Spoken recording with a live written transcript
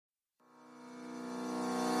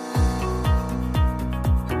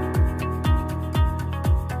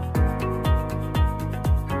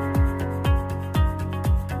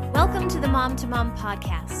Mom to Mom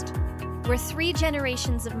podcast. We're 3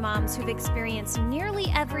 generations of moms who've experienced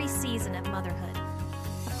nearly every season of motherhood.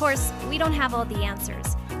 Of course, we don't have all the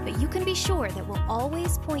answers, but you can be sure that we'll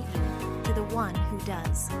always point you to the one who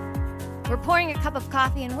does. We're pouring a cup of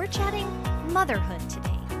coffee and we're chatting motherhood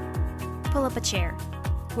today. Pull up a chair.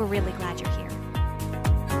 We're really glad you're here.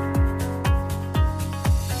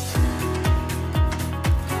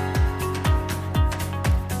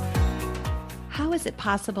 How is it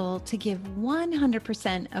possible to give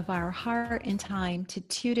 100% of our heart and time to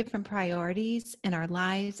 2 different priorities in our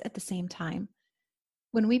lives at the same time?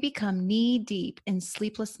 When we become knee-deep in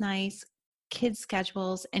sleepless nights, kids'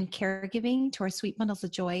 schedules, and caregiving to our sweet bundles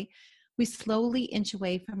of joy, we slowly inch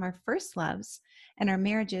away from our first loves, and our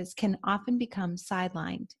marriages can often become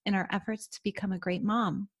sidelined in our efforts to become a great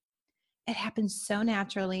mom. It happens so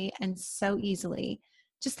naturally and so easily.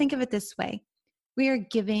 Just think of it this way. We are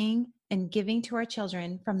giving and giving to our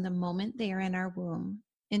children from the moment they are in our womb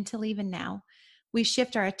until even now. We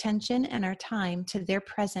shift our attention and our time to their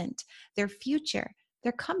present, their future,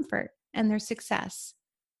 their comfort, and their success.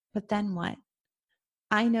 But then what?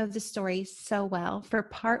 I know the story so well. For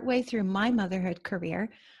partway through my motherhood career,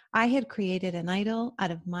 I had created an idol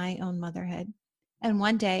out of my own motherhood. And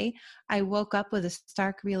one day, I woke up with a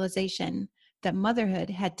stark realization that motherhood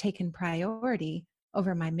had taken priority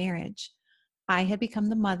over my marriage. I had become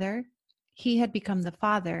the mother, he had become the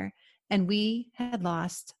father, and we had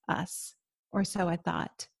lost us. Or so I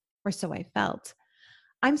thought, or so I felt.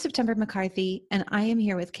 I'm September McCarthy, and I am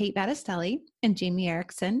here with Kate Battistelli and Jamie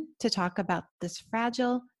Erickson to talk about this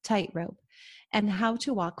fragile tightrope and how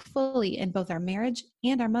to walk fully in both our marriage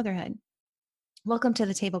and our motherhood. Welcome to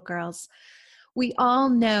the table, girls. We all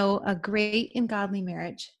know a great and godly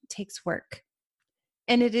marriage takes work.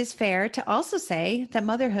 And it is fair to also say that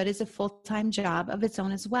motherhood is a full-time job of its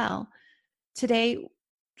own as well. Today,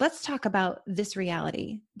 let's talk about this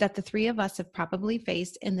reality that the 3 of us have probably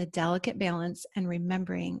faced in the delicate balance and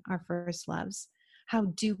remembering our first loves. How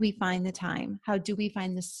do we find the time? How do we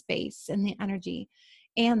find the space and the energy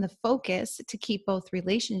and the focus to keep both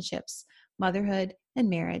relationships, motherhood and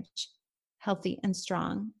marriage, healthy and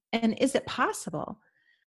strong? And is it possible?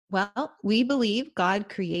 Well, we believe God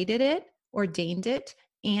created it, ordained it,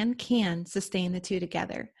 and can sustain the 2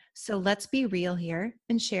 together. So let's be real here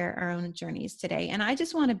and share our own journeys today. And I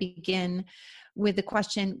just want to begin with the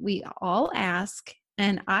question we all ask,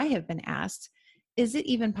 and I have been asked, is it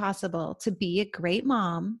even possible to be a great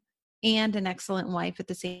mom and an excellent wife at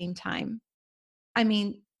the same time? I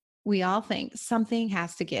mean, we all think something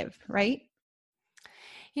has to give, right?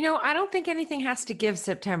 You know, I don't think anything has to give,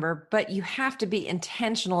 September, but you have to be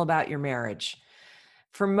intentional about your marriage.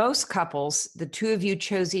 For most couples, the 2 of you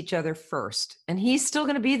chose each other first, and he's still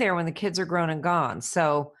going to be there when the kids are grown and gone.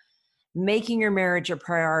 So making your marriage a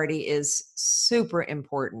priority is super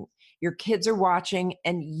important. Your kids are watching,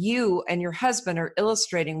 and you and your husband are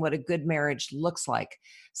illustrating what a good marriage looks like.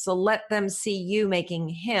 So let them see you making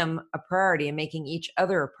him a priority and making each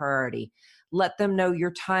other a priority. Let them know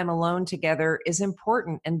your time alone together is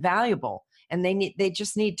important and valuable. And they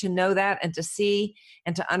just need to know that and to see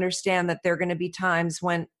and to understand that there are going to be times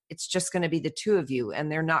when it's just going to be the 2 of you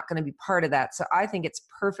and they're not going to be part of that. So I think it's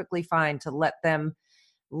perfectly fine to let them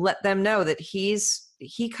know that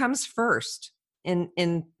he comes first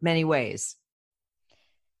in many ways.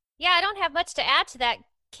 Yeah, I don't have much to add to that,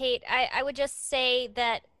 Kate. I would just say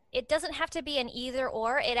that it doesn't have to be an either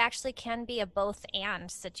or. It actually can be a both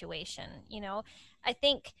and situation. I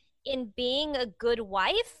think in being a good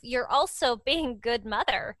wife, you're also being a good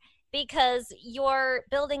mother because you're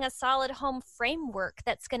building a solid home framework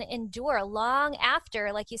that's going to endure long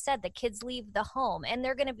after, like you said, the kids leave the home, and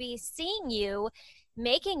they're going to be seeing you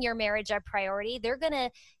making your marriage a priority. They're going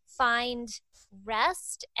to find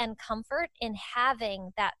rest and comfort in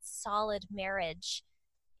having that solid marriage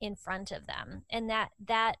in front of them, and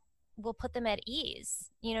that will put them at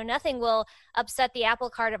ease. Nothing will upset the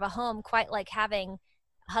apple cart of a home quite like having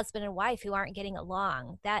a husband and wife who aren't getting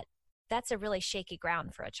along. That's a really shaky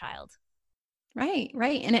ground for a child. Right.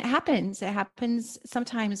 And it happens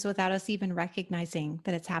sometimes without us even recognizing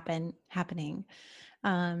that it's happening.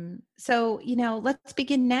 So let's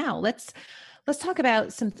begin now. Let's talk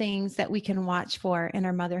about some things that we can watch for in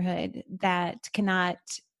our motherhood that cannot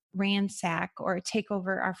ransack or take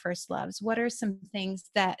over our first loves. What are some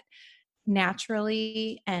things that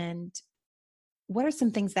naturally, and what are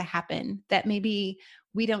some things that happen that maybe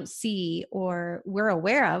we don't see or we're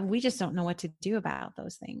aware of? We just don't know what to do about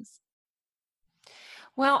those things.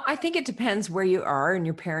 Well, I think it depends where you are in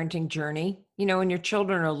your parenting journey. When your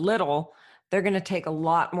children are little, they're going to take a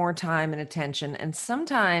lot more time and attention. And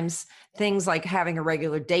sometimes things like having a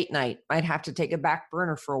regular date night might have to take a back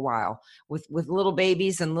burner for a while with little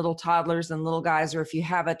babies and little toddlers and little guys, or if you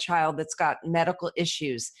have a child that's got medical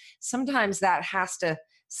issues, sometimes that has to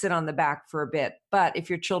sit on the back for a bit. But if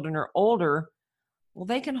your children are older, well,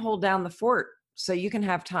 they can hold down the fort so you can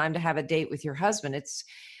have time to have a date with your husband.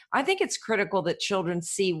 I think it's critical that children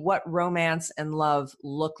see what romance and love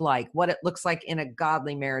look like, what it looks like in a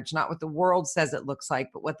godly marriage, not what the world says it looks like,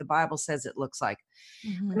 but what the Bible says it looks like. I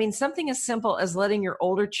Mhm. mean, something as simple as letting your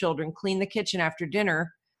older children clean the kitchen after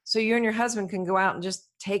dinner so you and your husband can go out and just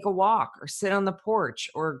take a walk or sit on the porch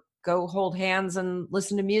or go hold hands and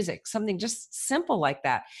listen to music. Something just simple like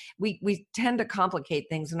that. We tend to complicate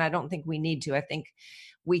things, and I don't think we need to. I think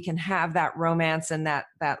we can have that romance and that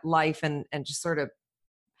life, and just sort of,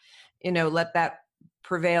 let that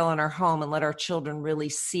prevail in our home, and let our children really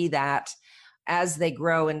see that as they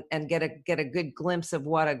grow, and get a good glimpse of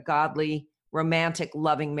what a godly, romantic,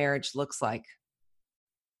 loving marriage looks like.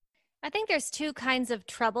 I think there's two kinds of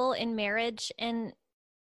trouble in marriage, and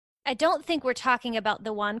I don't think we're talking about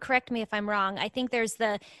the one. Correct me if I'm wrong. I think there's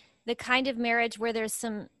the kind of marriage where there's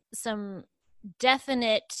some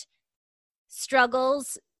definite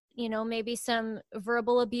struggles, maybe some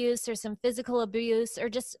verbal abuse or some physical abuse or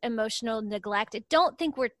just emotional neglect. I don't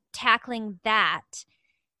think we're tackling that.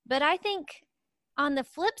 But I think on the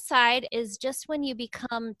flip side is just when you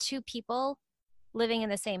become two people living in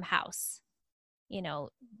the same house, you know,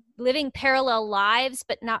 living parallel lives,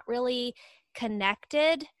 but not really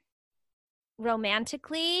connected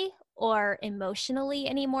romantically or emotionally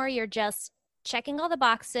anymore. You're just checking all the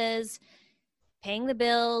boxes, paying the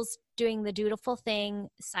bills, doing the dutiful thing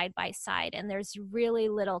side by side. And there's really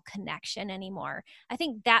little connection anymore. I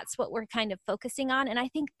think that's what we're kind of focusing on. And I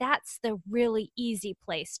think that's the really easy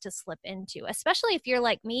place to slip into, especially if you're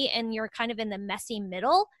like me and you're kind of in the messy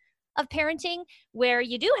middle of parenting where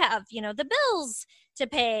you do have, the bills to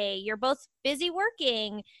pay. You're both busy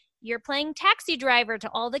working. You're playing taxi driver to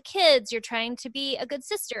all the kids. You're trying to be a good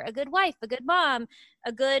sister, a good wife, a good mom,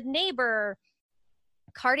 a good neighbor,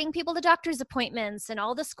 carting people to doctor's appointments and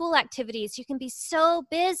all the school activities. You can be so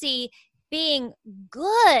busy being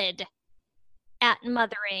good at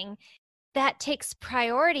mothering that takes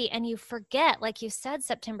priority, and you forget, like you said,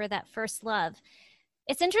 September, that first love.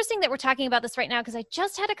 It's interesting that we're talking about this right now because I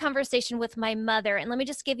just had a conversation with my mother, and let me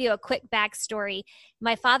just give you a quick backstory.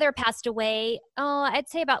 My father passed away, I'd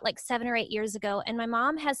say about like 7 or 8 years ago, and my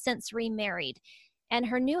mom has since remarried. And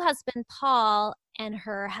her new husband, Paul, and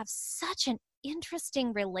her have such an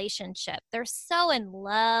interesting relationship. They're so in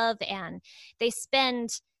love, and they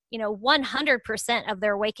spend 100% of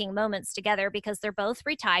their waking moments together because they're both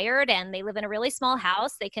retired and they live in a really small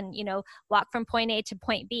house. They can, walk from point A to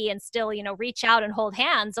point B and still, reach out and hold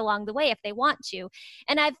hands along the way if they want to.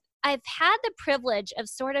 And I've had the privilege of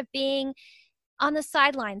sort of being on the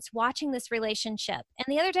sidelines watching this relationship. And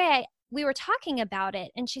the other day we were talking about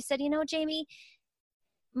it, and she said, Jamie,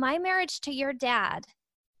 my marriage to your dad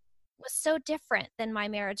was so different than my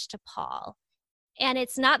marriage to Paul. And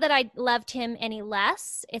it's not that I loved him any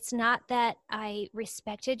less. It's not that I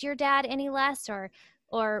respected your dad any less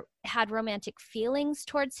or had romantic feelings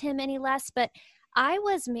towards him any less, but I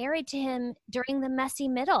was married to him during the messy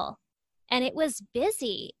middle, and it was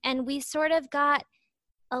busy, and we sort of got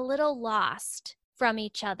a little lost from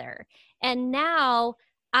each other. And now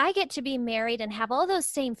I get to be married and have all those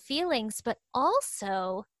same feelings, but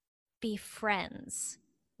also be friends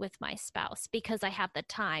with my spouse because I have the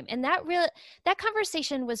time. And that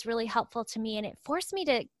conversation was really helpful to me, and it forced me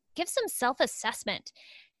to give some self-assessment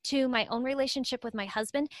to my own relationship with my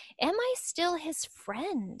husband. Am I still his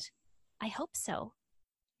friend? I hope so.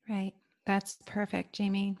 Right. That's perfect,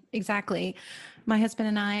 Jamie. Exactly. My husband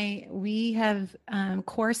and I, we have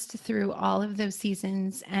coursed through all of those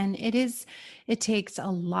seasons, and it takes a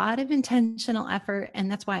lot of intentional effort. And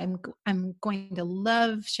that's why I'm going to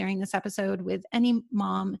love sharing this episode with any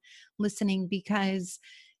mom listening, because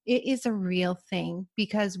it is a real thing,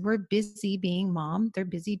 because we're busy being mom, they're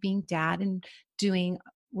busy being dad, and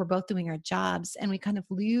we're both doing our jobs, and we kind of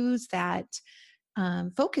lose that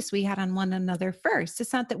focus we had on one another first.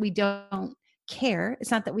 It's not that we don't care.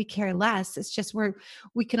 It's not that we care less. It's just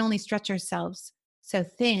we can only stretch ourselves so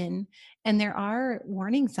thin. And there are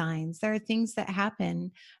warning signs. There are things that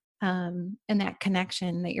happen, and that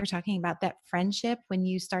connection that you're talking about, that friendship, when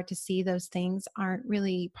you start to see those things aren't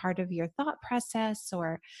really part of your thought process,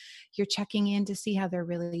 or you're checking in to see how they're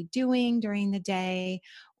really doing during the day,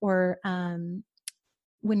 or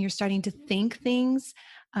when you're starting to think things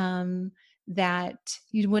that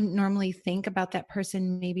you wouldn't normally think about that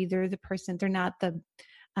person. Maybe they're not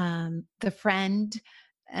the friend.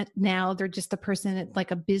 Now they're just a person,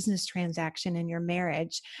 like a business transaction in your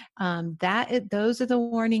marriage. Those are the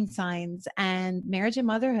warning signs. And marriage and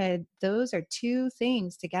motherhood, those are two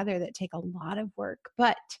things together that take a lot of work,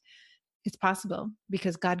 but it's possible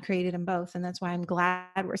because God created them both. And that's why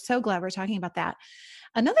we're so glad we're talking about that.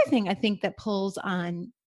 Another thing I think that pulls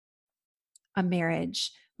on a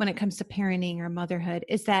marriage when it comes to parenting or motherhood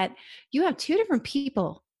is that you have two different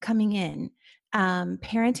people coming in,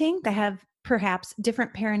 parenting that have perhaps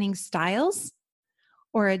different parenting styles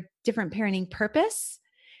or a different parenting purpose.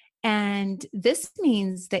 And this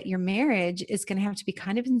means that your marriage is going to have to be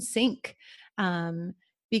kind of in sync,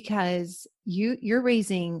 because you're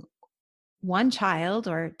raising one child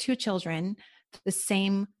or two children the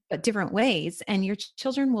same but different ways, and your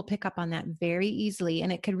children will pick up on that very easily,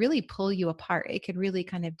 and it could really pull you apart. It could really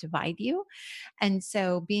kind of divide you. And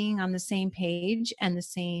so being on the same page and the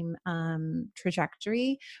same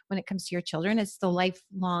trajectory when it comes to your children, it's the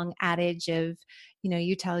lifelong adage of,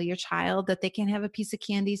 you tell your child that they can't have a piece of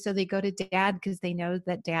candy, so they go to dad because they know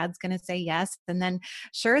that dad's going to say yes. And then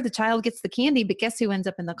sure, the child gets the candy, but guess who ends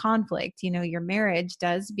up in the conflict? Your marriage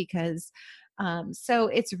does, because so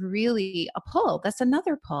it's really a pull. That's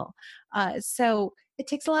another pull. So it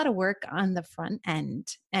takes a lot of work on the front end.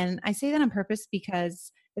 And I say that on purpose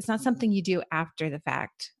because it's not something you do after the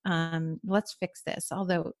fact. Let's fix this.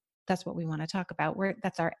 Although that's what we want to talk about.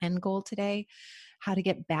 That's our end goal today, how to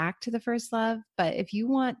get back to the first love. But if you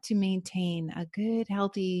want to maintain a good,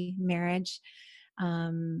 healthy marriage,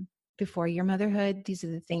 before your motherhood, these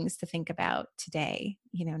are the things to think about today,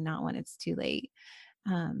 not when it's too late.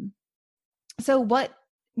 So what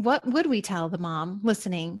would we tell the mom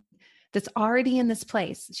listening that's already in this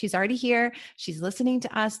place? She's already here. She's listening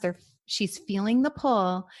to us. She's feeling the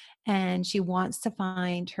pull and she wants to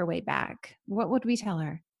find her way back. What would we tell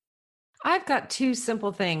her? I've got two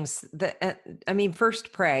simple things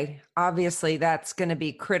first, pray. Obviously, that's going to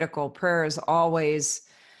be critical. Prayer is always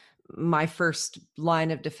my first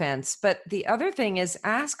line of defense. But the other thing is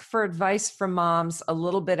ask for advice from moms a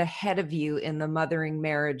little bit ahead of you in the mothering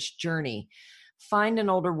marriage journey. Find an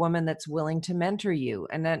older woman that's willing to mentor you.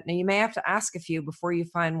 And then you may have to ask a few before you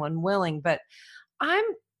find one willing, but I'm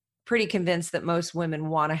pretty convinced that most women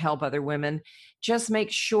want to help other women. Just make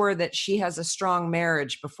sure that she has a strong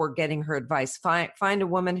marriage before getting her advice. Find a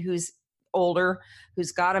woman who's older,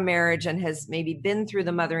 who's got a marriage and has maybe been through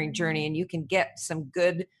the mothering journey, and you can get some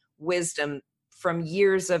good wisdom from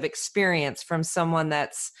years of experience from someone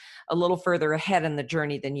that's a little further ahead in the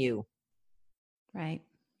journey than you. Right.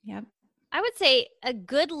 Yep. I would say a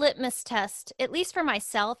good litmus test, at least for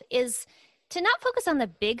myself, is to not focus on the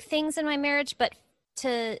big things in my marriage, but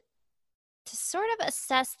to sort of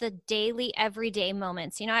assess the daily, everyday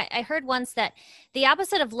moments. I heard once that the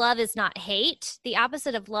opposite of love is not hate. The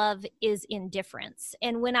opposite of love is indifference.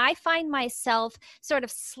 And when I find myself sort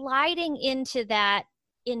of sliding into that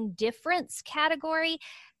indifference category,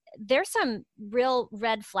 there's some real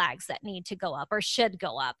red flags that need to go up or should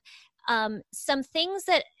go up. Some things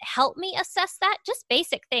that help me assess that, just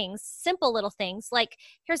basic things, simple little things. Like,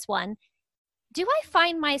 here's one. Do I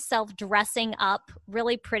find myself dressing up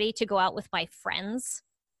really pretty to go out with my friends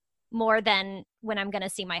more than when I'm going to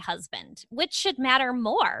see my husband? Which should matter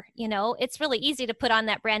more? It's really easy to put on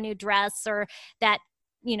that brand new dress or that,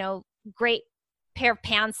 great pair of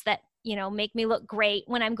pants that, make me look great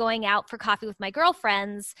when I'm going out for coffee with my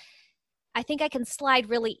girlfriends. I think I can slide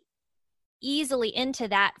really easily into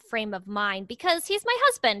that frame of mind because he's my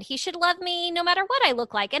husband. He should love me no matter what I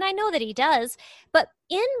look like. And I know that he does. But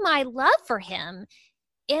in my love for him,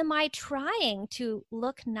 am I trying to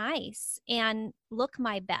look nice and look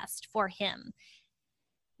my best for him?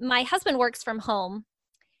 My husband works from home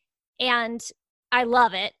and I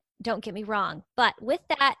love it. Don't get me wrong. But with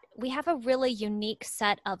that, we have a really unique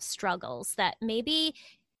set of struggles that maybe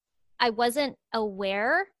I wasn't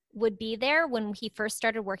aware would be there when he first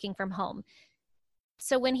started working from home.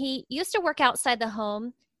 So when he used to work outside the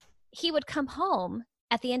home, he would come home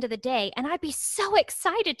at the end of the day and I'd be so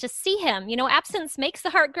excited to see him. Absence makes the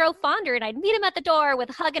heart grow fonder, and I'd meet him at the door with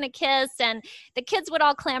a hug and a kiss, and the kids would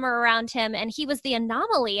all clamor around him, and he was the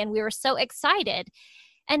anomaly, and we were so excited.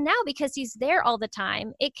 And now, because he's there all the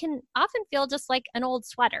time, it can often feel just like an old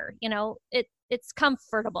sweater. It's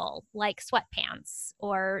comfortable, like sweatpants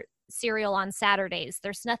or cereal on Saturdays.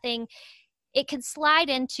 There's nothing, it can slide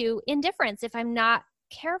into indifference if I'm not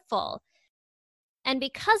careful. And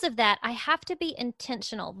because of that, I have to be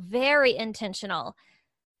intentional, very intentional,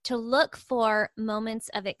 to look for moments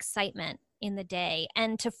of excitement in the day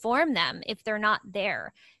and to form them if they're not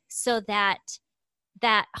there, so that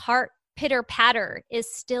that heart pitter patter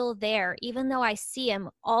is still there, even though I see him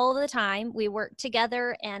all the time. We work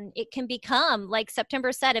together, and it can become, like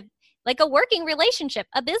September said, like a working relationship,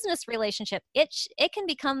 a business relationship. It can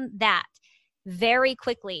become that very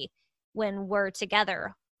quickly when we're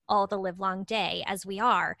together all the live long day as we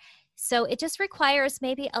are. So it just requires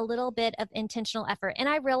maybe a little bit of intentional effort. And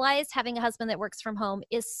I realize having a husband that works from home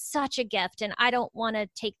is such a gift, and I don't want to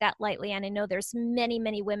take that lightly. And I know there's many,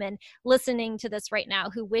 many women listening to this right now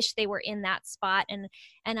who wish they were in that spot, and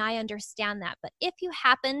I understand that. But if you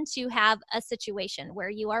happen to have a situation where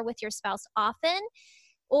you are with your spouse often,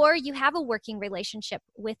 or you have a working relationship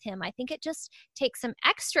with him, I think it just takes some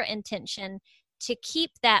extra intention to keep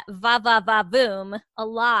that va va va boom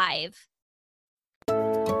alive.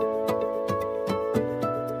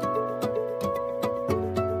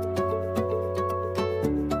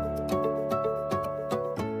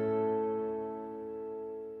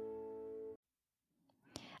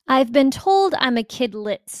 I've been told I'm a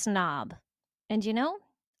kidlit snob. And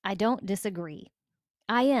I don't disagree.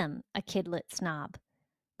 I am a kidlit snob.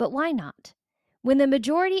 But why not? When the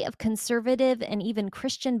majority of conservative and even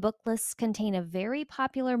Christian book lists contain a very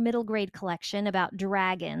popular middle grade collection about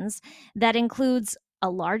dragons that includes a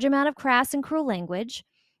large amount of crass and cruel language,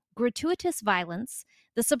 gratuitous violence,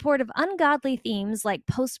 the support of ungodly themes like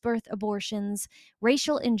post birth abortions,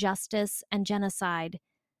 racial injustice, and genocide,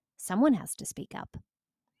 someone has to speak up.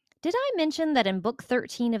 Did I mention that in book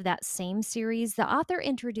 13 of that same series, the author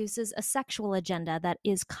introduces a sexual agenda that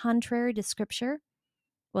is contrary to scripture?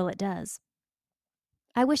 Well, it does.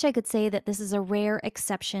 I wish I could say that this is a rare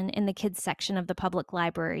exception in the kids section of the public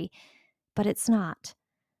library, but it's not.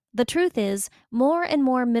 The truth is, more and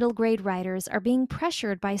more middle grade writers are being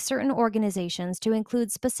pressured by certain organizations to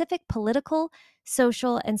include specific political,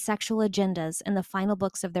 social, and sexual agendas in the final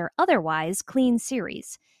books of their otherwise clean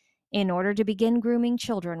series in order to begin grooming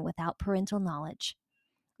children without parental knowledge.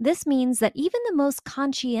 This means that even the most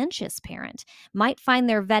conscientious parent might find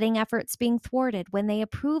their vetting efforts being thwarted when they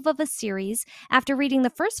approve of a series after reading the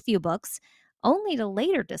first few books, only to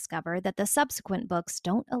later discover that the subsequent books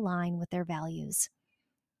don't align with their values.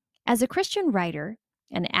 As a Christian writer,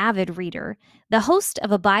 an avid reader, the host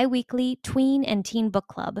of a bi-weekly tween and teen book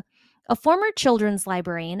club, a former children's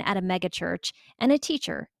librarian at a megachurch, and a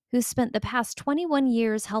teacher who spent the past 21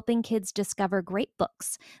 years helping kids discover great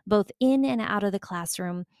books, both in and out of the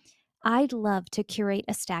classroom, I'd love to curate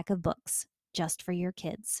a stack of books just for your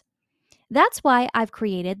kids. That's why I've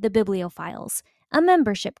created the Bibliophiles, a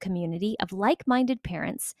membership community of like-minded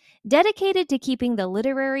parents dedicated to keeping the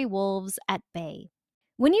literary wolves at bay.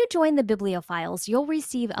 When you join the Bibliophiles, you'll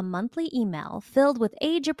receive a monthly email filled with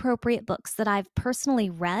age-appropriate books that I've personally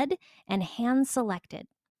read and hand-selected,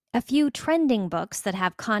 a few trending books that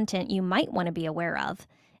have content you might want to be aware of,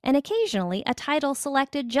 and occasionally a title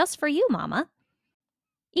selected just for you, Mama.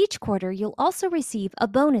 Each quarter, you'll also receive a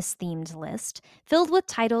bonus-themed list filled with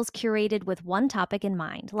titles curated with one topic in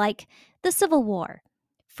mind, like the Civil War,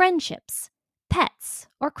 friendships, pets,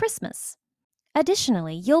 or Christmas.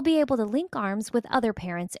 Additionally, you'll be able to link arms with other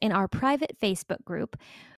parents in our private Facebook group,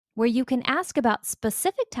 where you can ask about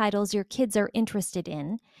specific titles your kids are interested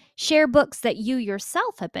in, share books that you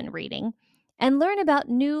yourself have been reading, and learn about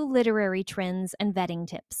new literary trends and vetting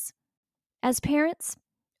tips. As parents,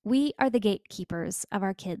 we are the gatekeepers of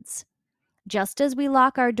our kids. Just as we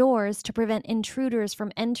lock our doors to prevent intruders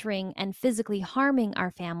from entering and physically harming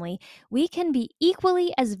our family, we can be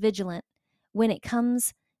equally as vigilant when it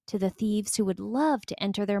comes to the thieves who would love to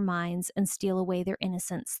enter their minds and steal away their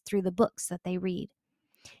innocence through the books that they read.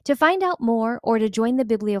 To find out more or to join the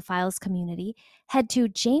Bibliophiles community, head to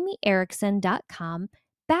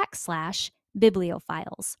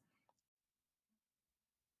jamieerickson.com/bibliophiles.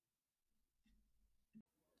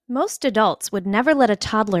 Most adults would never let a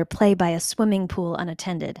toddler play by a swimming pool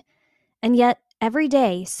unattended. And yet, every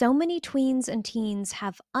day, so many tweens and teens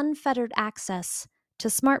have unfettered access to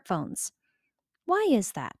smartphones. Why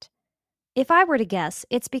is that? If I were to guess,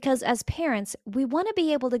 it's because as parents, we want to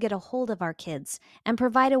be able to get a hold of our kids and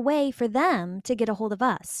provide a way for them to get a hold of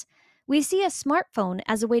us. We see a smartphone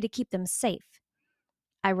as a way to keep them safe.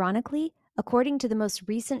 Ironically, according to the most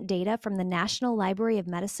recent data from the National Library of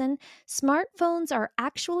Medicine, smartphones are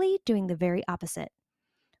actually doing the very opposite.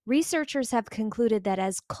 Researchers have concluded that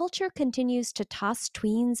as culture continues to toss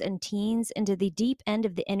tweens and teens into the deep end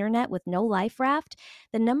of the internet with no life raft,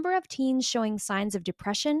 the number of teens showing signs of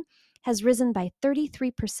depression has risen by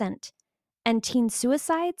 33%, and teen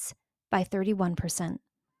suicides by 31%.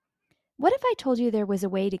 What if I told you there was a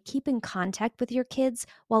way to keep in contact with your kids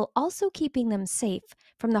while also keeping them safe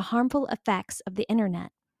from the harmful effects of the internet?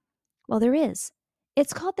 Well, there is.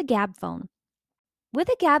 It's called the Gab phone. With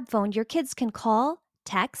a Gab phone, your kids can call,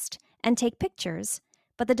 text, and take pictures,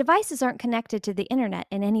 but the devices aren't connected to the internet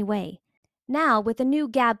in any way. Now, with a new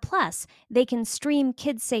Gab Plus, they can stream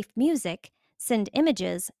kid-safe music, send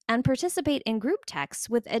images, and participate in group texts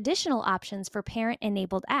with additional options for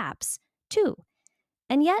parent-enabled apps, too.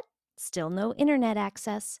 And yet, still no internet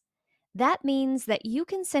access. That means that you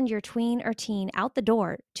can send your tween or teen out the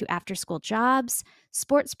door to after-school jobs,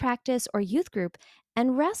 sports practice, or youth group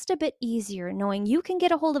and rest a bit easier knowing you can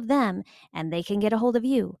get a hold of them and they can get a hold of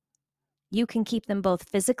you. You can keep them both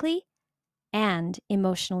physically and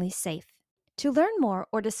emotionally safe. To learn more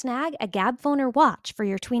or to snag a Gab phone or watch for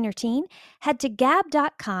your tween or teen, head to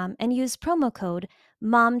gab.com and use promo code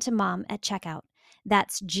MOM2MOM at checkout.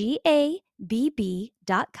 That's GABB.com,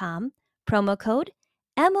 promo code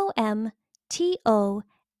MOMTOMOM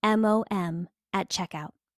at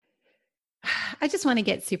checkout. I just want to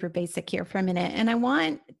get super basic here for a minute. And I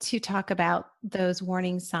want to talk about those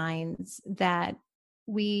warning signs that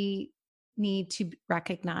we need to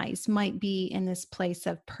recognize might be in this place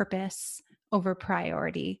of purpose over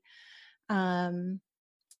priority. Um,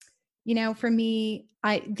 for me,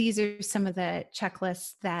 these are some of the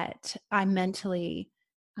checklists that I mentally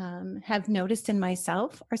have noticed in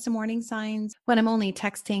myself are some warning signs when I'm only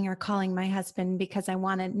texting or calling my husband because I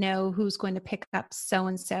want to know who's going to pick up so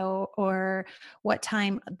and so, or what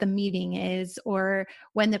time the meeting is, or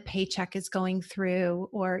when the paycheck is going through,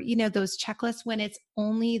 or those checklists when it's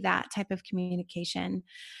only that type of communication.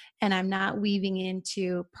 And I'm not weaving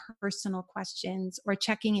into personal questions or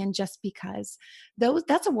checking in just because.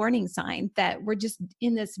 That's a warning sign that we're just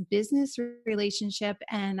in this business relationship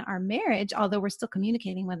and our marriage, although we're still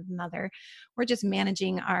communicating with another, we're just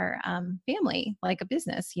managing our family like a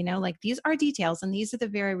business, like these are details and these are the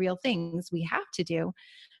very real things we have to do.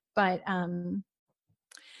 But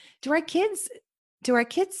do our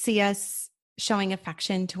kids see us showing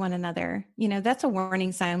affection to one another? That's a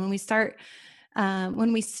warning sign when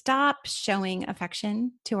we stop showing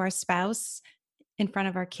affection to our spouse in front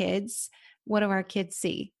of our kids. What do our kids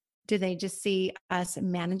see? Do they just see us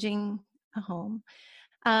managing a home?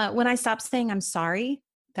 When I stop saying I'm sorry,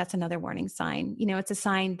 that's another warning sign. It's a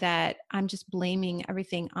sign that I'm just blaming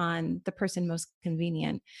everything on the person most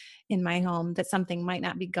convenient in my home, that something might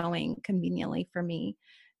not be going conveniently for me.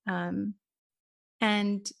 And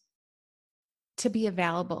to be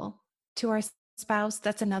available to our spouse,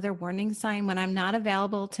 that's another warning sign. When I'm not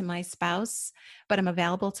available to my spouse, but I'm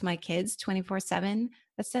available to my kids 24/7,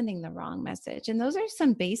 that's sending the wrong message. And those are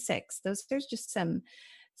some basics. There's just some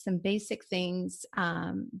basic things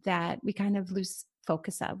that we kind of lose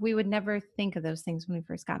focus of. We would never think of those things when we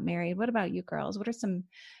first got married. What about you girls? What are some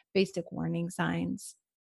basic warning signs?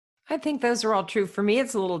 I think those are all true. For me,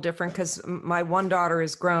 it's a little different because my one daughter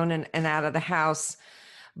is grown and out of the house.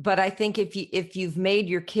 But I think if you've made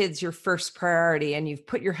your kids your first priority and you've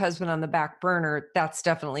put your husband on the back burner, that's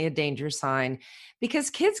definitely a danger sign, because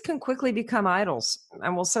kids can quickly become idols,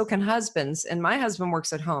 and well, so can husbands. And my husband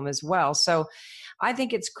works at home as well. So I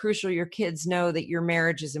think it's crucial your kids know that your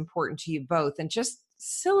marriage is important to you both, and just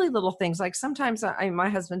silly little things like sometimes my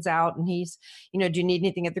husband's out and he's, do you need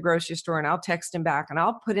anything at the grocery store? And I'll text him back and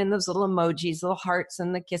I'll put in those little emojis, little hearts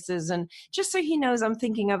and the kisses, and just so he knows I'm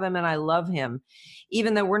thinking of him and I love him.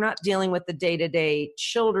 Even though we're not dealing with the day-to-day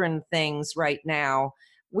children things right now,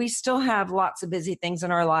 we still have lots of busy things in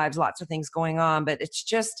our lives, lots of things going on, but it's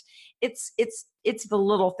just, it's the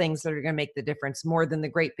little things that are going to make the difference more than the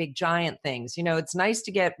great big giant things. It's nice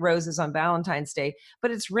to get roses on Valentine's Day,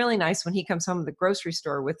 but it's really nice when he comes home to the grocery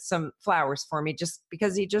store with some flowers for me, just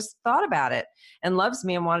because he just thought about it and loves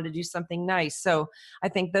me and wanted to do something nice. So I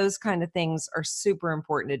think those kind of things are super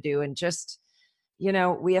important to do. And just,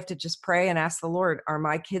 we have to just pray and ask the Lord, are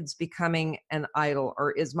my kids becoming an idol,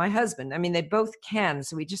 or is my husband? I mean, they both can.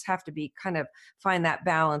 So we just have to be kind of find that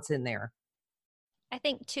balance in there. I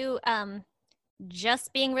think too,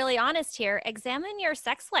 just being really honest here, examine your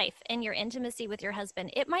sex life and your intimacy with your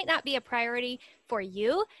husband. It might not be a priority for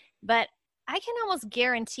you, but I can almost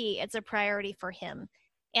guarantee it's a priority for him.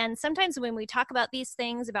 And sometimes when we talk about these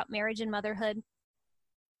things about marriage and motherhood,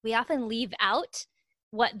 we often leave out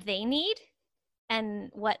what they need and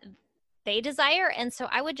what they desire. And so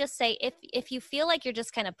I would just say, if you feel like you're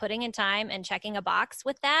just kind of putting in time and checking a box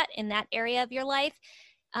with that in that area of your life,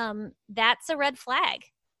 that's a red flag.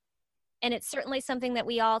 And it's certainly something that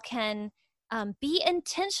we all can be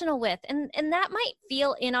intentional with. And that might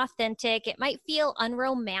feel inauthentic. It might feel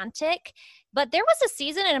unromantic. But there was a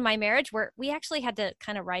season in my marriage where we actually had to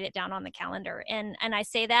kind of write it down on the calendar. And I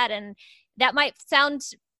say that, and that might sound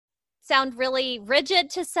really rigid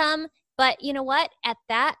to some, But you know what? At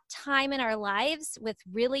that time in our lives with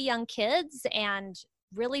really young kids and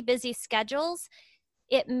really busy schedules,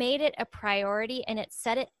 it made it a priority and it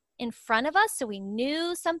set it in front of us so we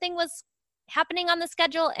knew something was happening on the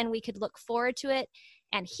schedule and we could look forward to it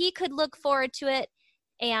and he could look forward to it.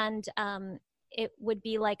 And it would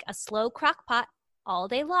be like a slow crock pot all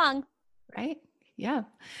day long. Right. Yeah.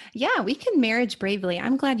 Yeah. We can marriage bravely.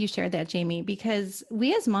 I'm glad you shared that, Jamie, because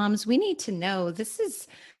we as moms, we need to know this is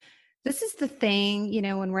the thing,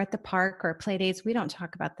 when we're at the park or play dates, we don't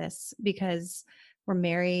talk about this because we're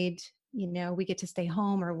married, we get to stay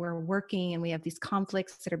home or we're working and we have these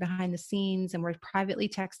conflicts that are behind the scenes and we're privately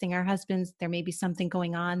texting our husbands. There may be something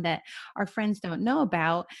going on that our friends don't know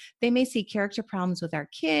about. They may see character problems with our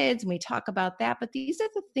kids and we talk about that, but these are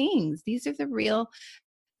the things, these are the real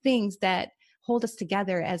things that hold us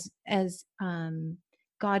together as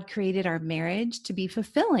God created our marriage to be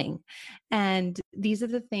fulfilling. And these are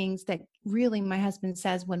the things that really, my husband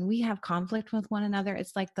says, when we have conflict with one another,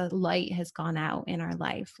 it's like the light has gone out in our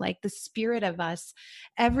life, like the spirit of us,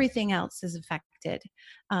 everything else is affected.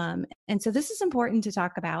 And so this is important to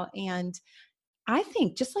talk about. And I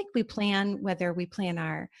think just like we plan, whether we plan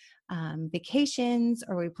our vacations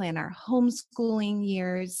or we plan our homeschooling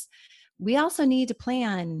years, we also need to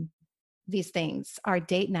plan these things, our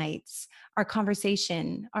date nights, our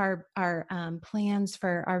conversation, our plans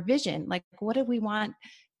for our vision. Like, what do we want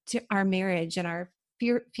to our marriage and our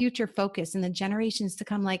future focus and the generations to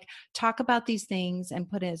come? Like, talk about these things and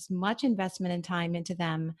put as much investment and time into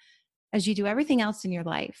them as you do everything else in your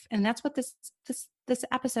life. And that's what this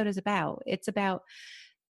episode is about. It's about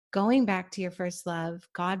going back to your first love.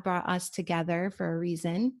 God brought us together for a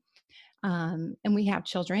reason. And we have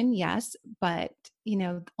children, yes, but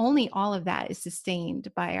only all of that is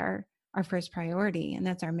sustained by our first priority, and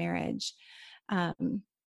that's our marriage. Um,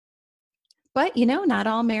 but not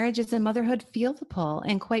all marriages and motherhood feel the pull,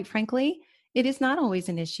 and quite frankly, it is not always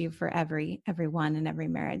an issue for everyone in every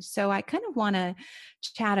marriage. So I kind of want to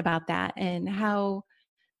chat about that and how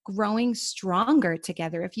growing stronger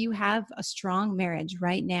together, if you have a strong marriage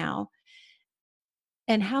right now,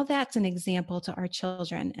 and how that's an example to our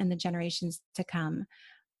children and the generations to come.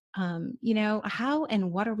 How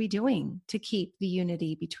and what are we doing to keep the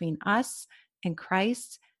unity between us and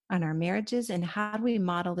Christ on our marriages? And how do we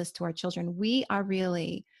model this to our children? We are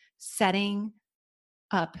really setting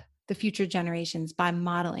up the future generations by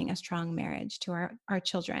modeling a strong marriage to our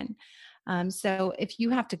children. So if you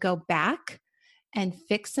have to go back and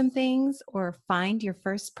fix some things or find your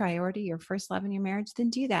first priority, your first love in your marriage, then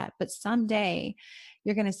do that. But someday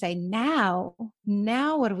you're going to say, now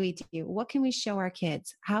what do we do? What can we show our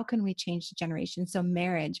kids? How can we change the generation so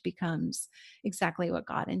marriage becomes exactly what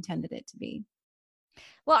God intended it to be?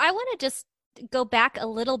 Well, I want to just go back a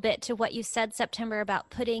little bit to what you said, September, about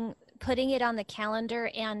putting it on the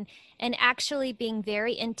calendar and actually being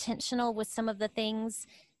very intentional with some of the things,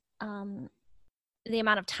 the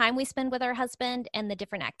amount of time we spend with our husband and the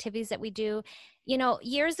different activities that we do.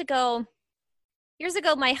 Years ago,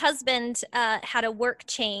 my husband had a work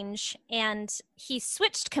change and he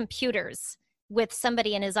switched computers with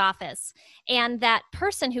somebody in his office. And that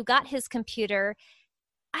person who got his computer,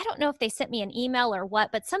 I don't know if they sent me an email or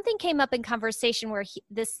what, but something came up in conversation where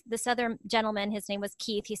this other gentleman, his name was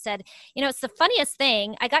Keith, he said, it's the funniest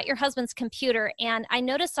thing. I got your husband's computer and I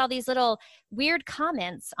noticed all these little weird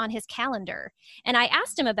comments on his calendar. And I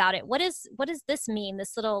asked him about it. What does this mean?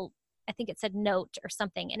 This little, I think it said note or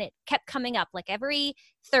something. And it kept coming up like every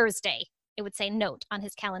Thursday, it would say note on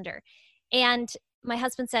his calendar. And my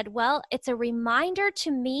husband said, well, it's a reminder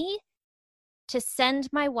to me to send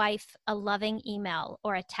my wife a loving email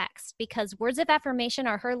or a text because words of affirmation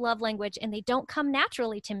are her love language and they don't come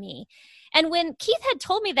naturally to me. And when Keith had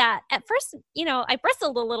told me that, at first, I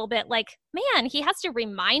bristled a little bit like, man, he has to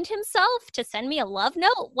remind himself to send me a love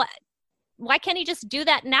note. Why can't he just do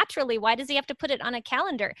that naturally? Why does he have to put it on a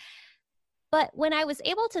calendar? But when I was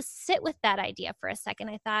able to sit with that idea for a second,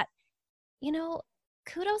 I thought,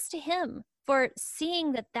 kudos to him for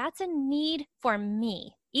seeing that that's a need for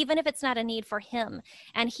me, even if it's not a need for him.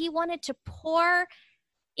 And he wanted to pour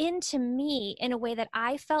into me in a way that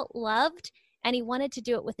I felt loved, and he wanted to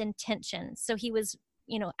do it with intention. So he was,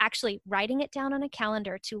 actually writing it down on a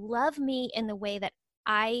calendar to love me in the way that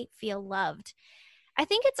I feel loved. I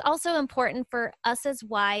think it's also important for us as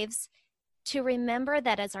wives to remember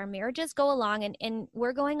that as our marriages go along, and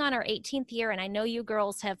we're going on our 18th year, and I know you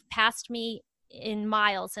girls have passed me in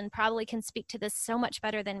miles and probably can speak to this so much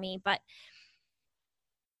better than me, but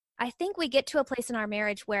I think we get to a place in our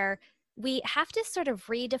marriage where we have to sort of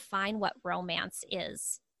redefine what romance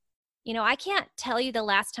is. I can't tell you the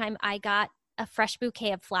last time I got a fresh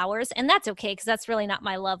bouquet of flowers. And that's okay because that's really not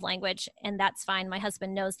my love language. And that's fine. My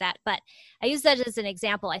husband knows that. But I use that as an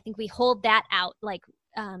example. I think we hold that out like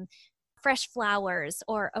fresh flowers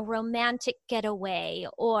or a romantic getaway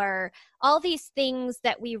or all these things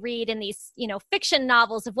that we read in these, fiction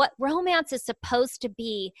novels of what romance is supposed to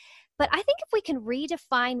be. But I think if we can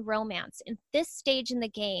redefine romance in this stage in the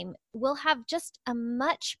game, we'll have just a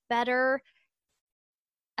much better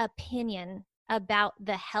opinion about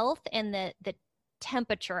the health and the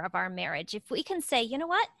temperature of our marriage. If we can say, you know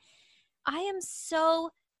what? I am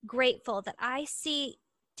so grateful that I see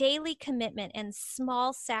daily commitment and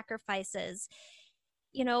small sacrifices.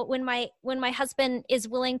 When my husband is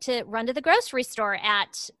willing to run to the grocery store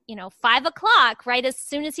at 5 o'clock, right as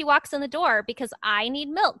soon as he walks in the door because I need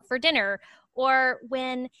milk for dinner, or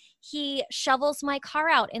when he shovels my car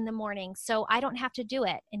out in the morning so I don't have to do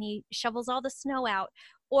it and he shovels all the snow out,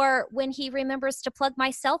 or when he remembers to plug my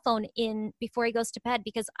cell phone in before he goes to bed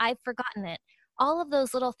because I've forgotten it. All of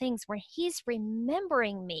those little things where he's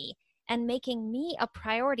remembering me and making me a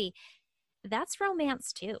priority, that's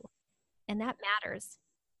romance too. And that matters.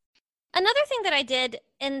 Another thing that I did,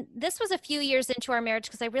 and this was a few years into our marriage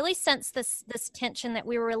because I really sensed this tension that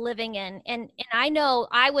we were living in, and I know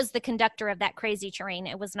I was the conductor of that crazy train.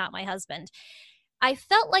 It was not my husband. I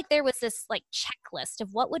felt like there was this like checklist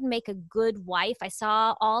of what would make a good wife. I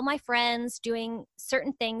saw all my friends doing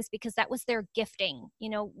certain things because that was their gifting.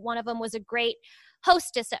 One of them was a great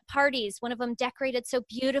hostess at parties. One of them decorated so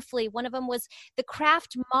beautifully. One of them was the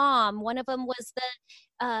craft mom. One of them was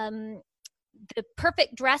the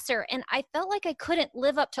perfect dresser. And I felt like I couldn't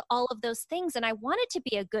live up to all of those things. And I wanted to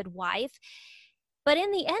be a good wife. But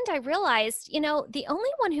in the end, I realized, the only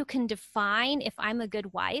one who can define if I'm a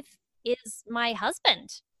good wife is my husband.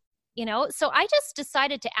 So I just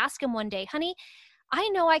decided to ask him one day, honey, I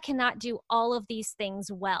know I cannot do all of these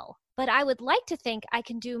things well, but I would like to think I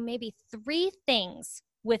can do maybe 3 things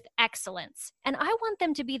with excellence. And I want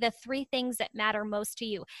them to be the 3 things that matter most to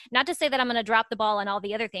you. Not to say that I'm going to drop the ball on all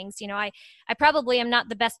the other things. I probably am not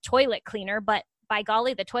the best toilet cleaner, but by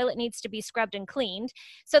golly, the toilet needs to be scrubbed and cleaned.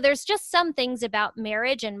 So there's just some things about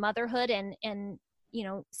marriage and motherhood and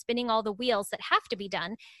spinning all the wheels that have to be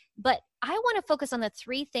done. But I want to focus on the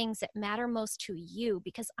 3 things that matter most to you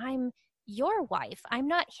because I'm your wife. I'm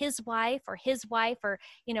not his wife, or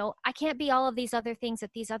I can't be all of these other things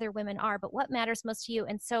that these other women are, but what matters most to you?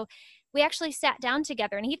 And so we actually sat down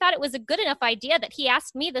together, and he thought it was a good enough idea that he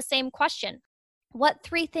asked me the same question. What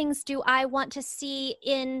 3 things do I want to see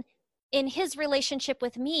in his relationship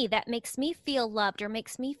with me that makes me feel loved or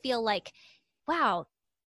makes me feel like, wow,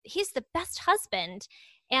 he's the best husband?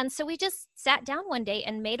 And so we just sat down one day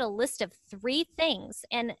and made a list of 3 things.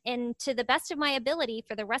 And to the best of my ability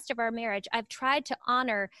for the rest of our marriage, I've tried to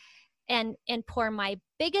honor and pour my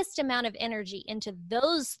biggest amount of energy into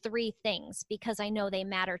those 3 things because I know they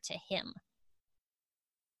matter to him.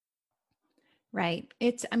 Right.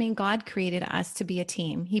 God created us to be a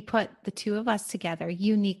team. He put the 2 of us together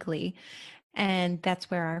uniquely, and that's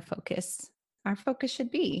where our focus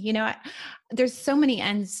should be. There's so many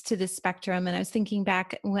ends to this spectrum. And I was thinking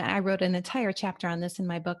back when I wrote an entire chapter on this in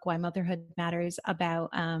my book, Why Motherhood Matters,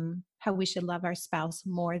 about how we should love our spouse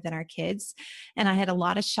more than our kids. And I had a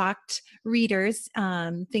lot of shocked readers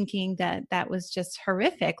thinking that that was just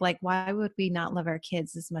horrific. Like, why would we not love our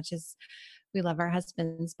kids as much as we love our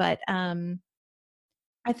husbands? But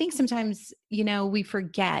I think sometimes, we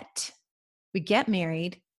forget, we get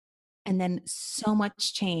married, and then so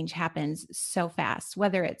much change happens so fast,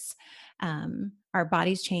 whether it's our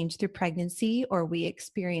bodies change through pregnancy, or we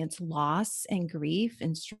experience loss and grief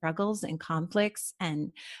and struggles and conflicts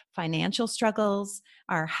and financial struggles,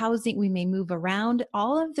 our housing, we may move around.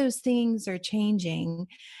 All of those things are changing,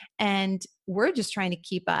 and we're just trying to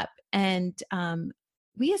keep up. And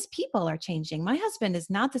we as people are changing. My husband is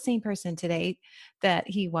not the same person today that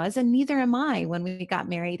he was, and neither am I when we got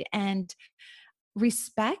married. And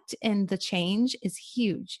respect in the change is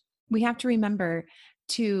huge. We have to remember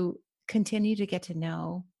to continue to get to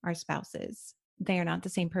know our spouses. They are not the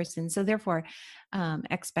same person. So therefore,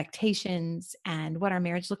 expectations and what our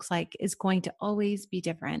marriage looks like is going to always be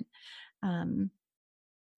different.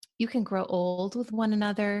 You can grow old with one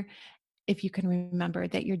another if you can remember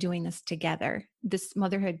that you're doing this together. This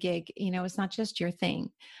motherhood gig, it's not just your thing.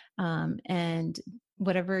 And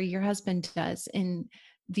whatever your husband does in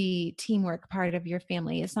the teamwork part of your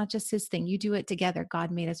family, it's not just his thing. You do it together.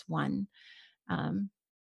 God made us one.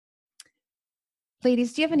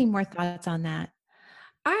 Ladies, do you have any more thoughts on that?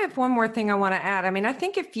 I have one more thing I want to add. I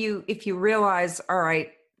think if you realize, all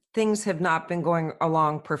right, things have not been going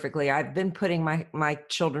along perfectly. I've been putting my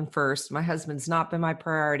children first. My husband's not been my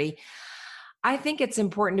priority. I think it's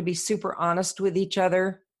important to be super honest with each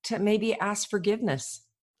other, to maybe ask forgiveness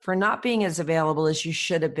for not being as available as you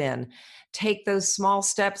should have been. Take those small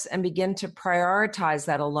steps and begin to prioritize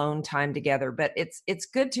that alone time together. But it's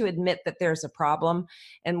good to admit that there's a problem.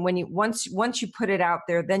 And when you once you put it out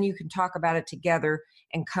there, then you can talk about it together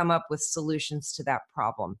and come up with solutions to that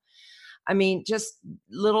problem. I mean, just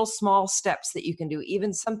little small steps that you can do.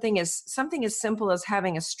 Even something as simple as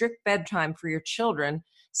having a strict bedtime for your children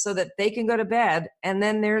so that they can go to bed, and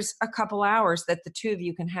then there's a couple hours that the two of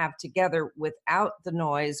you can have together without the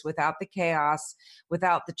noise, without the chaos,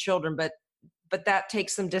 without the children. But that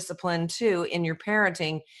takes some discipline too in your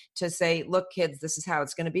parenting, to say, look, kids, this is how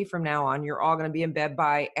it's going to be from now on. You're all going to be in bed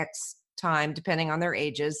by X time, depending on their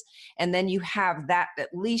ages. And then you have that,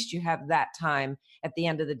 at least you have that time at the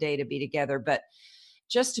end of the day to be together. But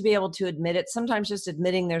just to be able to admit it, sometimes just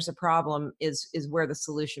admitting there's a problem is where the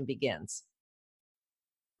solution begins.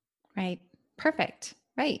 Right. Perfect.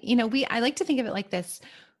 Right. I like to think of it like this.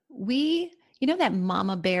 That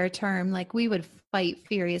mama bear term, like we would fight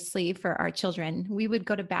furiously for our children. We would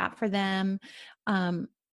go to bat for them. Um,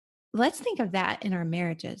 let's think of that in our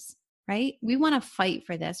marriages, right? We want to fight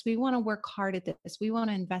for this. We want to work hard at this. We want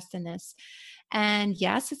to invest in this. And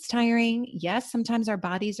yes, it's tiring. Yes, sometimes our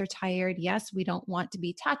bodies are tired. Yes, we don't want to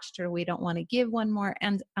be touched, or we don't want to give one more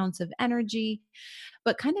ounce of energy,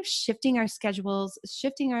 but kind of shifting our schedules,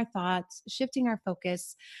 shifting our thoughts, shifting our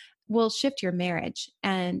focus will shift your marriage.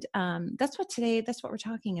 And that's what we're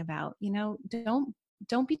talking about.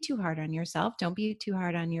 Don't be too hard on yourself. Don't be too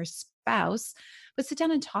hard on your spouse, but sit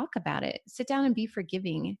down and talk about it. Sit down and be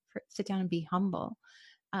forgiving. Sit down and be humble,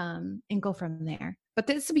 and go from there. But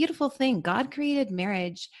this is a beautiful thing. God created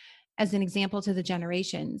marriage as an example to the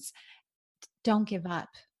generations. Don't give up.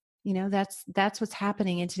 That's what's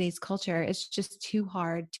happening in today's culture. It's just too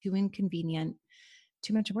hard, too inconvenient,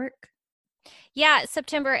 too much work. Yeah,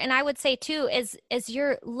 September, and I would say too, as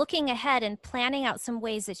you're looking ahead and planning out some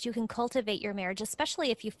ways that you can cultivate your marriage, especially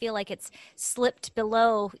if you feel like it's slipped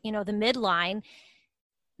below, the midline,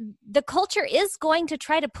 the culture is going to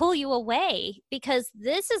try to pull you away, because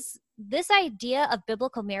this idea of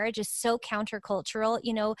biblical marriage is so countercultural.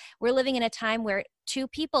 We're living in a time where two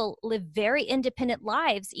people live very independent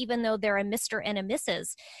lives, even though they're a Mr. and a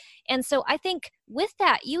Mrs. And so I think with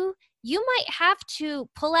that, you might have to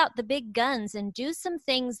pull out the big guns and do some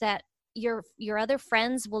things that your other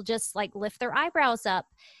friends will just like lift their eyebrows up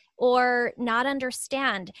or not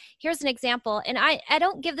understand. Here's an example, and I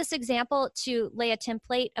don't give this example to lay a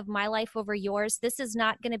template of my life over yours. This is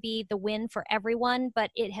not going to be the win for everyone,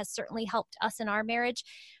 but it has certainly helped us in our marriage.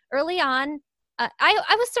 Early on,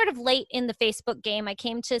 I was sort of late in the Facebook game. I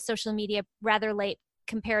came to social media rather late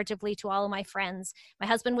comparatively to all of my friends. My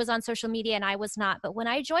husband was on social media and I was not. But when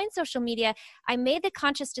I joined social media, I made the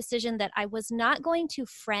conscious decision that I was not going to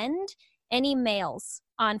friend any males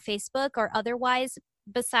on Facebook or otherwise,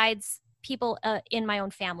 besides people in my own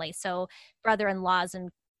family. So brother-in-laws and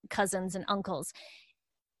cousins and uncles,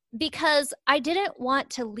 because I didn't want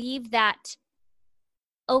to leave that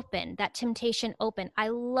open, that temptation open. I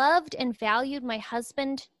loved and valued my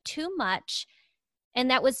husband too much. And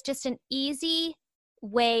that was just an easy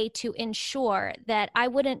way to ensure that I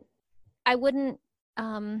wouldn't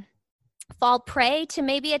fall prey to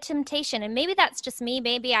maybe a temptation. And maybe that's just me.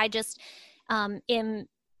 Maybe am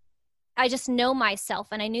I just know myself,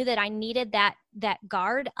 and I knew that I needed that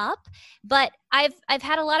guard up. But I've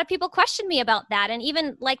had a lot of people question me about that, and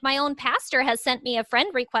even like my own pastor has sent me a friend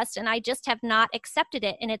request, and I just have not accepted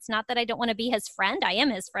it. And it's not that I don't want to be his friend. I am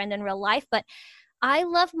his friend in real life, but I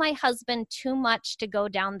love my husband too much to go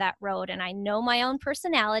down that road. And I know my own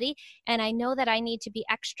personality, and I know that I need to be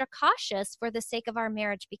extra cautious for the sake of our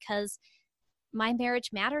marriage, because my marriage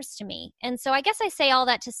matters to me. And so I guess I say all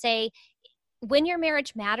that to say, when your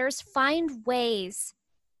marriage matters, find ways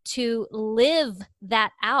to live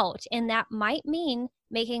that out. And that might mean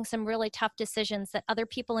making some really tough decisions that other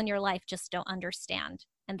people in your life just don't understand.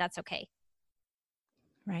 And that's okay.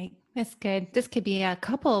 Right. That's good. This could be a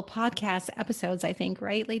couple podcast episodes, I think,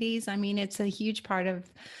 right, ladies? I mean, it's a huge part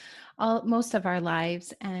of most of our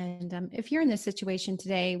lives. And if you're in this situation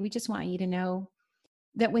today, we just want you to know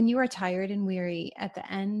that when you are tired and weary at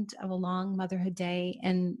the end of a long motherhood day,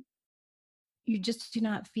 and you just do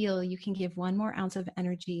not feel you can give one more ounce of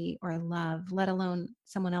energy or love, let alone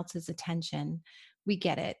someone else's attention, we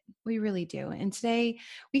get it. We really do. And today,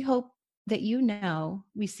 we hope that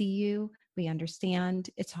we see you, we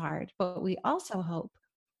understand it's hard, but we also hope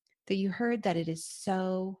that you heard that it is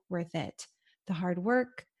so worth it. The hard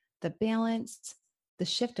work, the balance, the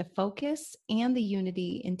shift of focus, and the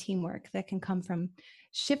unity and teamwork that can come from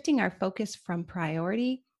shifting our focus from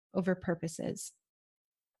priority over purposes.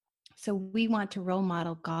 So we want to role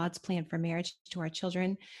model God's plan for marriage to our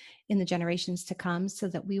children in the generations to come so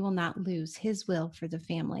that we will not lose his will for the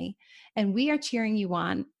family. And we are cheering you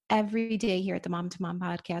on every day here at the Mom to Mom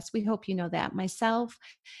podcast. We hope you know that. Myself,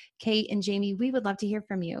 Kate, and Jamie, we would love to hear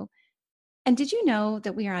from you. And did you know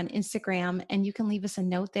that we are on Instagram and you can leave us a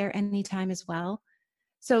note there anytime as well?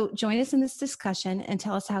 So join us in this discussion and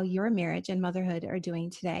tell us how your marriage and motherhood are doing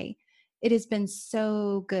today. It has been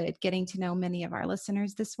so good getting to know many of our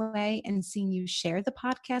listeners this way and seeing you share the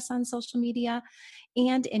podcast on social media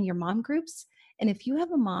and in your mom groups. And if you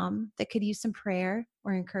have a mom that could use some prayer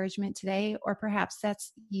or encouragement today, or perhaps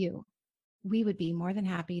that's you, we would be more than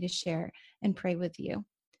happy to share and pray with you.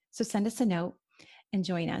 So send us a note and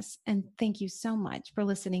join us. And thank you so much for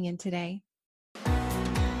listening in today.